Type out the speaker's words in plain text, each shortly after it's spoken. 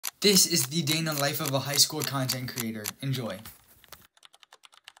This is the day in the life of a high school content creator. Enjoy.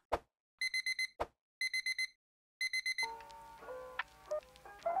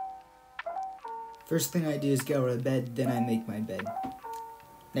 First thing I do is get out of bed, then I make my bed.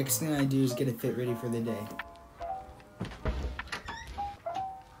 Next thing I do is get a fit ready for the day.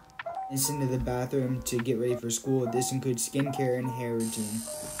 It's into the bathroom to get ready for school. This includes skincare and hair routine.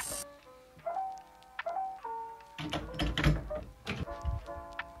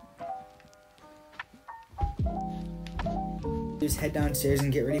 Just head downstairs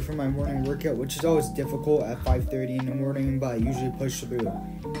and get ready for my morning workout, which is always difficult at 5:30 in the morning, but I usually push through.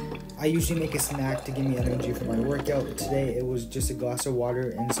 I usually make a snack to give me energy for my workout. Today it was just a glass of water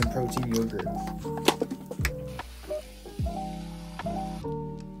and some protein yogurt.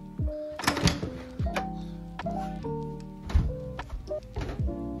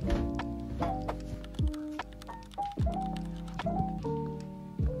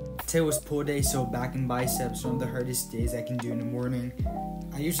 Today was pull day, so back and biceps, one of the hardest days I can do in the morning.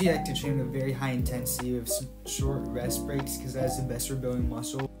 I usually like to train with very high intensity with some short rest breaks because that's the best for building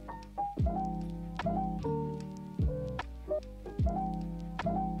muscle.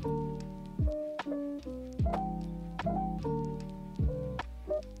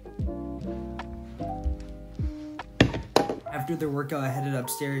 After the workout, I headed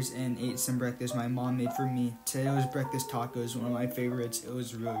upstairs and ate some breakfast my mom made for me. Today was breakfast tacos, one of my favorites. It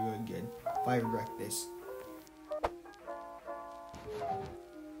was really, really good. Fire breakfast.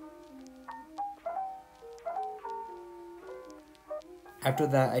 After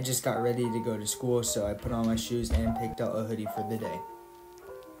that, I just got ready to go to school, so I put on my shoes and picked out a hoodie for the day.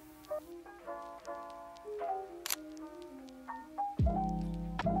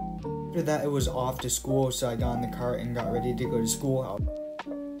 After that, it was off to school, so I got in the car and got ready to go to school.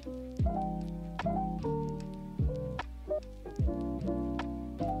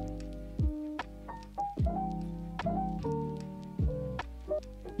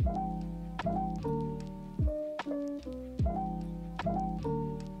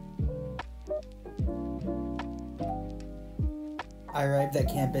 I arrived at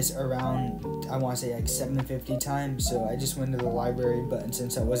campus around, I want to say like 7:50 time, so I just went to the library, but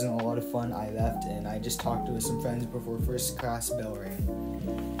since that wasn't a lot of fun, I left and I just talked with some friends before first class bell rang.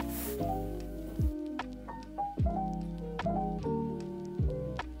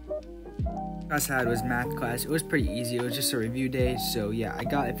 Class I had was math class. It was pretty easy. It was just a review day, so yeah, I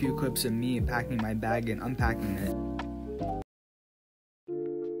got a few clips of me packing my bag and unpacking it.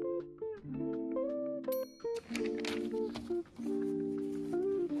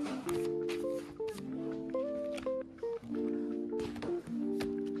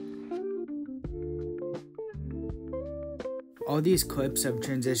 All these clips of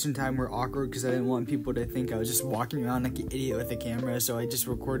transition time were awkward because I didn't want people to think I was just walking around like an idiot with a camera, so I just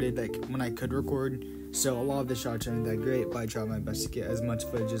recorded like when I could record. So a lot of the shots aren't that great, but I tried my best to get as much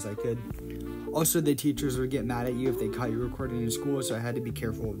footage as I could. Also, the teachers would get mad at you if they caught you recording in school, so I had to be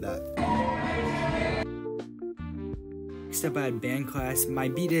careful of that. Next up, I had band class. My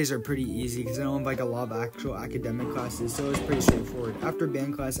B days are pretty easy because I don't have like a lot of actual academic classes, so it was pretty straightforward. After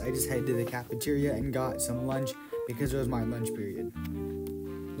band class, I just headed to the cafeteria and got some lunch because it was my lunch period.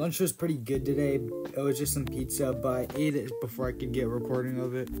 Lunch was pretty good today. It was just some pizza, but I ate it before I could get recording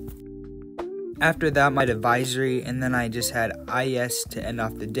of it. After that, my advisory, and then I just had IES to end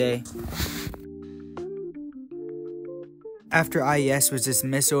off the day. After IES was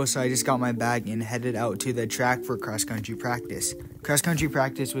dismissal, so I just got my bag and headed out to the track for cross-country practice. Cross-country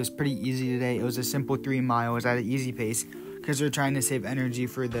practice was pretty easy today. It was a simple 3 miles at an easy pace because we're trying to save energy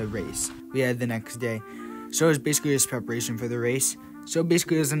for the race we had the next day. So it was basically just preparation for the race. So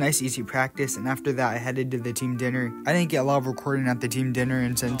basically it was a nice easy practice, and after that I headed to the team dinner. I didn't get a lot of recording at the team dinner,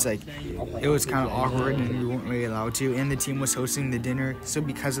 and since like it was kind of awkward and we weren't really allowed to, and the team was hosting the dinner, so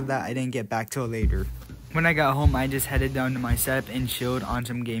because of that I didn't get back till later. When I got home, I just headed down to my setup and chilled on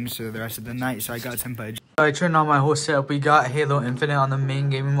some games for the rest of the night, so I got some footage. I turned on my whole setup. We got Halo Infinite on the main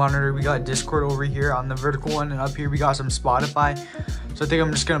gaming monitor. We got Discord over here on the vertical one, and up here we got some Spotify. So I think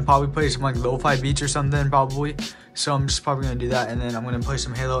I'm just gonna probably play some like lo-fi beats or something probably. So I'm just probably gonna do that, and then I'm gonna play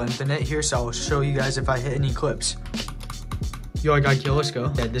some Halo Infinite here, so I'll show you guys if I hit any clips. Yo, I got kill, let's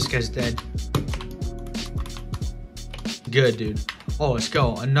go. Yeah, this guy's dead. Good, dude. Oh, let's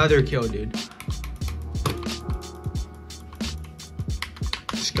go, another kill, dude.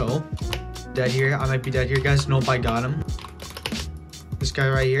 Let's go. Dead here, I might be dead here, guys. Nope, I got him. This guy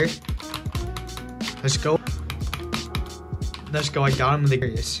right here. Let's go. Let's go, I got him with the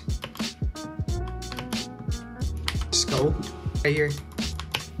Curious. Let's go. Right here.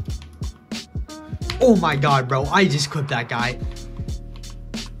 Oh my god, bro. I just clipped that guy.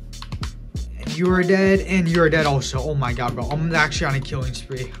 You are dead, and you are dead also. Oh my god, bro. I'm actually on a killing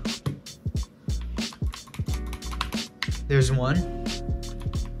spree. There's one.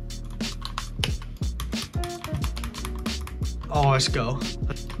 Oh, let's go.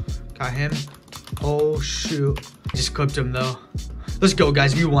 Got him. Oh, shoot. Just clipped him, though. Let's go,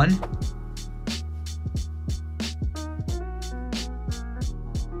 guys. We won.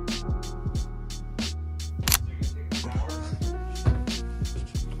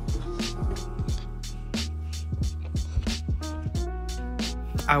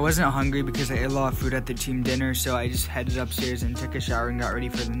 I wasn't hungry because I ate a lot of food at the team dinner, so I just headed upstairs and took a shower and got ready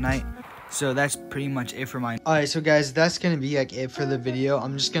for the night. So that's pretty much it for mine. Alright, so guys, that's gonna be like it for the video.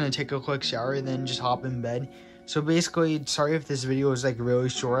 I'm just gonna take a quick shower and then just hop in bed. So basically, sorry if this video was like really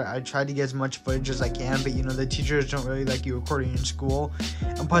short. I tried to get as much footage as I can, but you know, the teachers don't really like you recording in school.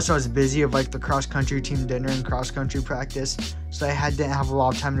 And plus I was busy with like the cross country team dinner and cross country practice. So I didn't have a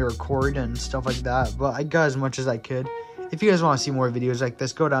lot of time to record and stuff like that. But I got as much as I could. If you guys want to see more videos like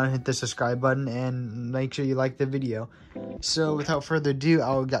this, go down and hit the subscribe button and make sure you like the video. So without further ado,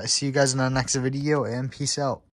 I'll see you guys in the next video, and peace out.